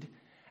seed,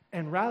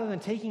 and rather than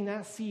taking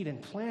that seed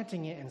and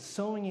planting it and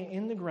sowing it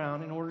in the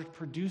ground in order to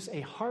produce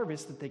a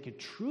harvest that they could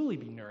truly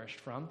be nourished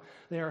from,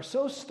 they are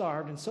so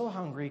starved and so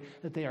hungry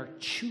that they are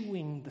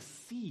chewing the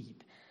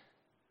seed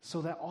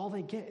so that all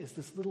they get is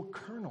this little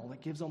kernel that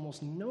gives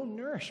almost no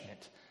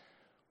nourishment.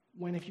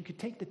 When if you could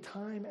take the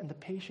time and the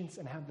patience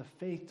and have the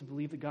faith to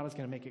believe that God is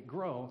going to make it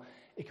grow,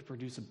 it could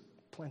produce a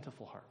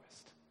plentiful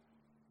harvest.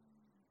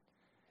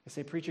 I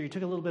say, preacher, you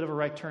took a little bit of a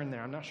right turn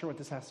there. I'm not sure what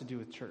this has to do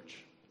with church.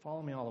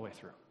 Follow me all the way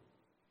through.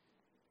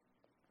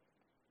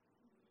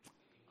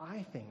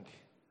 I think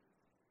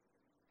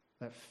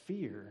that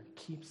fear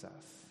keeps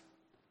us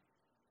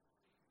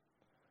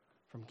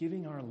from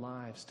giving our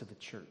lives to the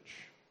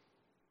church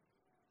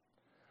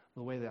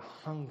the way that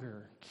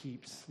hunger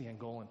keeps the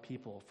Angolan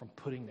people from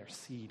putting their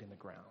seed in the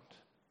ground.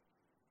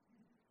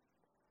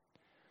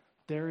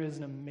 There is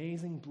an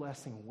amazing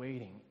blessing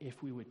waiting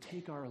if we would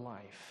take our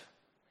life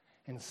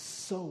and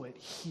sow it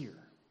here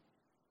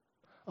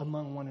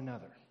among one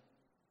another.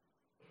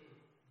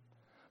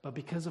 But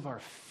because of our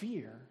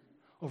fear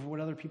over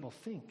what other people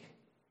think,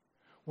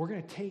 we're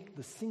going to take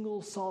the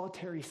single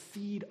solitary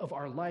seed of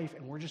our life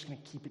and we're just going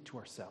to keep it to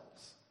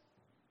ourselves.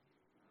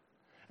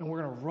 And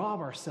we're going to rob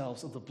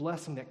ourselves of the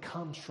blessing that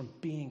comes from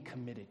being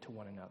committed to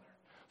one another,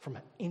 from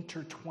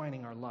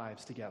intertwining our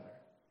lives together.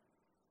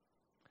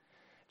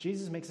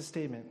 Jesus makes a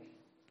statement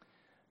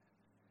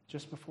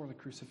just before the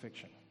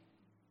crucifixion.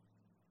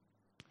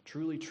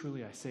 Truly,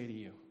 truly, I say to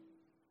you,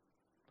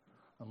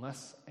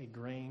 unless a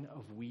grain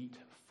of wheat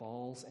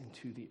falls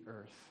into the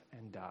earth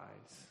and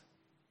dies,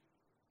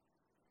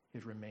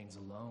 it remains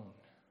alone.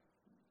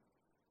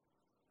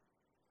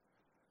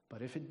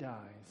 But if it dies,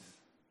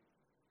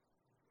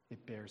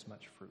 it bears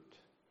much fruit.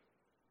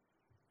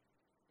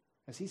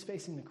 As he's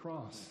facing the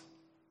cross,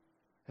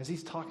 as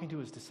he's talking to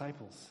his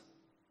disciples,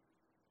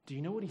 do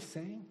you know what he's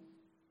saying?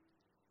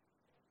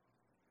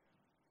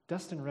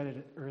 Dustin read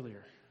it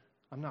earlier.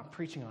 I'm not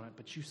preaching on it,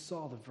 but you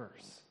saw the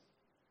verse.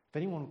 If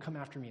anyone will come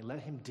after me,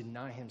 let him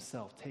deny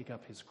himself, take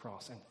up his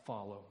cross, and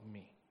follow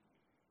me.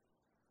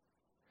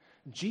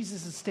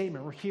 Jesus'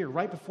 statement right here,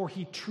 right before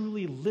he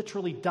truly,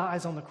 literally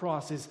dies on the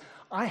cross, is,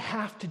 I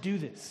have to do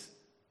this.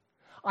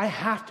 I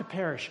have to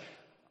perish.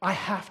 I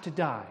have to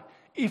die.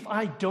 If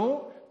I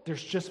don't,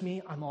 there's just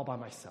me. I'm all by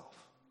myself.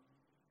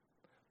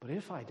 But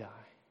if I die,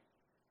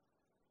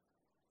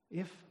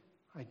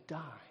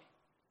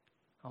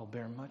 I'll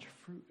bear much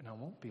fruit and I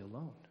won't be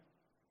alone.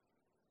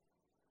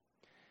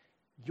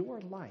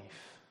 Your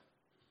life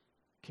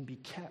can be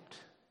kept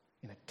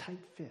in a tight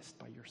fist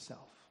by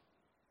yourself.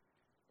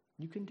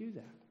 You can do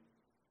that.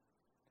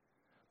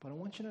 But I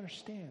want you to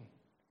understand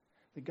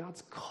that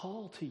God's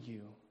call to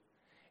you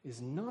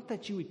is not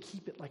that you would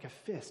keep it like a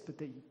fist, but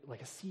that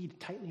like a seed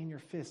tightly in your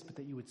fist, but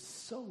that you would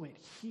sow it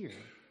here.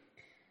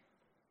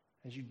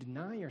 As you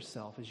deny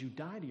yourself, as you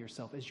die to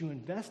yourself, as you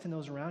invest in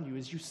those around you,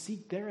 as you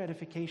seek their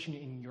edification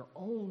in your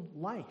own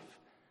life,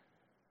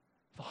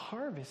 the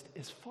harvest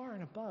is far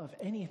and above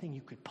anything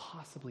you could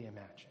possibly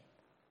imagine.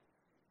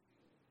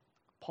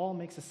 Paul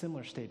makes a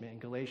similar statement in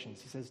Galatians.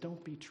 He says,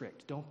 don't be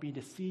tricked, don't be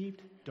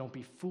deceived, don't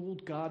be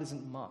fooled. God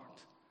isn't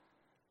mocked.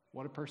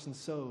 What a person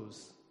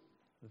sows,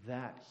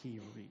 that he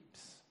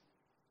reaps.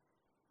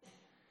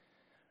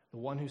 The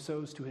one who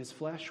sows to his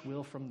flesh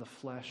will from the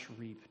flesh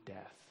reap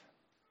death.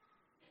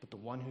 But the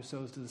one who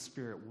sows to the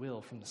Spirit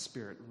will from the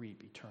Spirit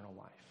reap eternal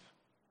life.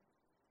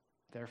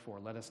 Therefore,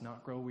 let us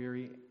not grow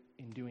weary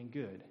in doing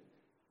good,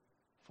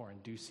 for in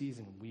due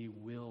season we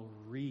will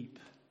reap.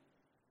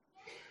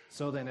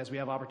 So then, as we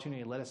have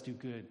opportunity, let us do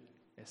good,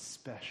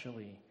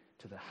 especially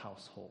to the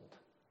household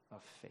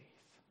of faith.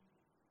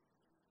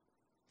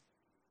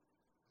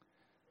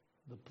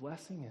 The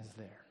blessing is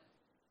there.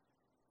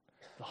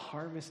 The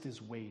harvest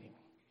is waiting.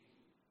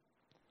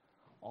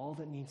 All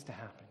that needs to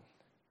happen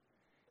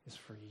is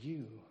for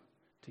you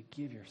to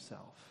give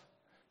yourself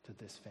to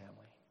this family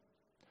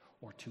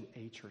or to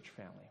a church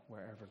family,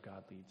 wherever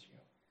God leads you.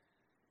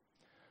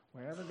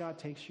 Wherever God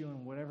takes you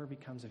and whatever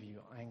becomes of you,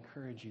 I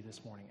encourage you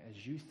this morning,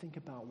 as you think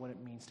about what it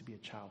means to be a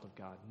child of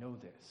God, know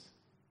this.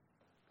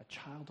 A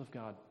child of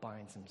God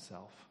binds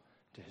himself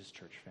to his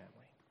church family.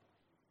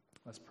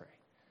 Let's pray.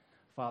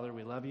 Father,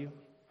 we love you.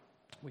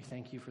 We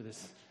thank you for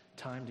this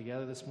time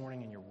together this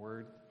morning in your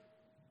word.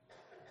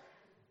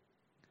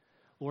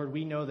 Lord,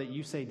 we know that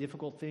you say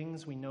difficult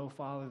things. We know,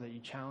 Father, that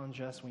you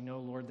challenge us. We know,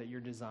 Lord, that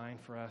your design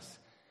for us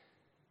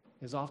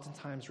is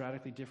oftentimes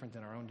radically different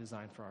than our own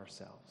design for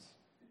ourselves.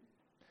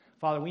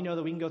 Father, we know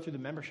that we can go through the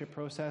membership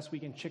process. We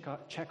can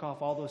check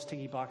off all those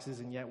ticky boxes,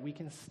 and yet we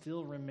can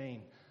still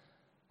remain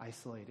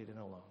isolated and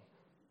alone.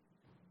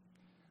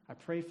 I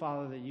pray,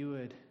 Father, that you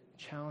would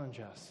challenge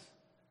us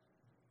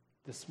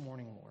this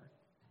morning, Lord.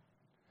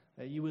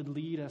 That you would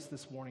lead us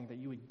this morning, that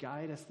you would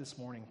guide us this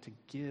morning to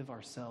give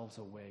ourselves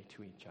away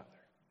to each other,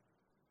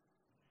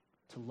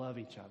 to love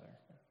each other,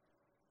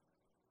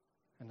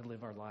 and to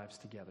live our lives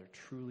together,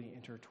 truly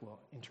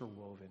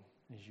interwoven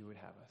as you would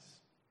have us.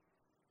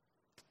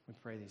 We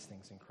pray these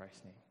things in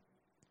Christ's name.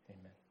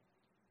 Amen.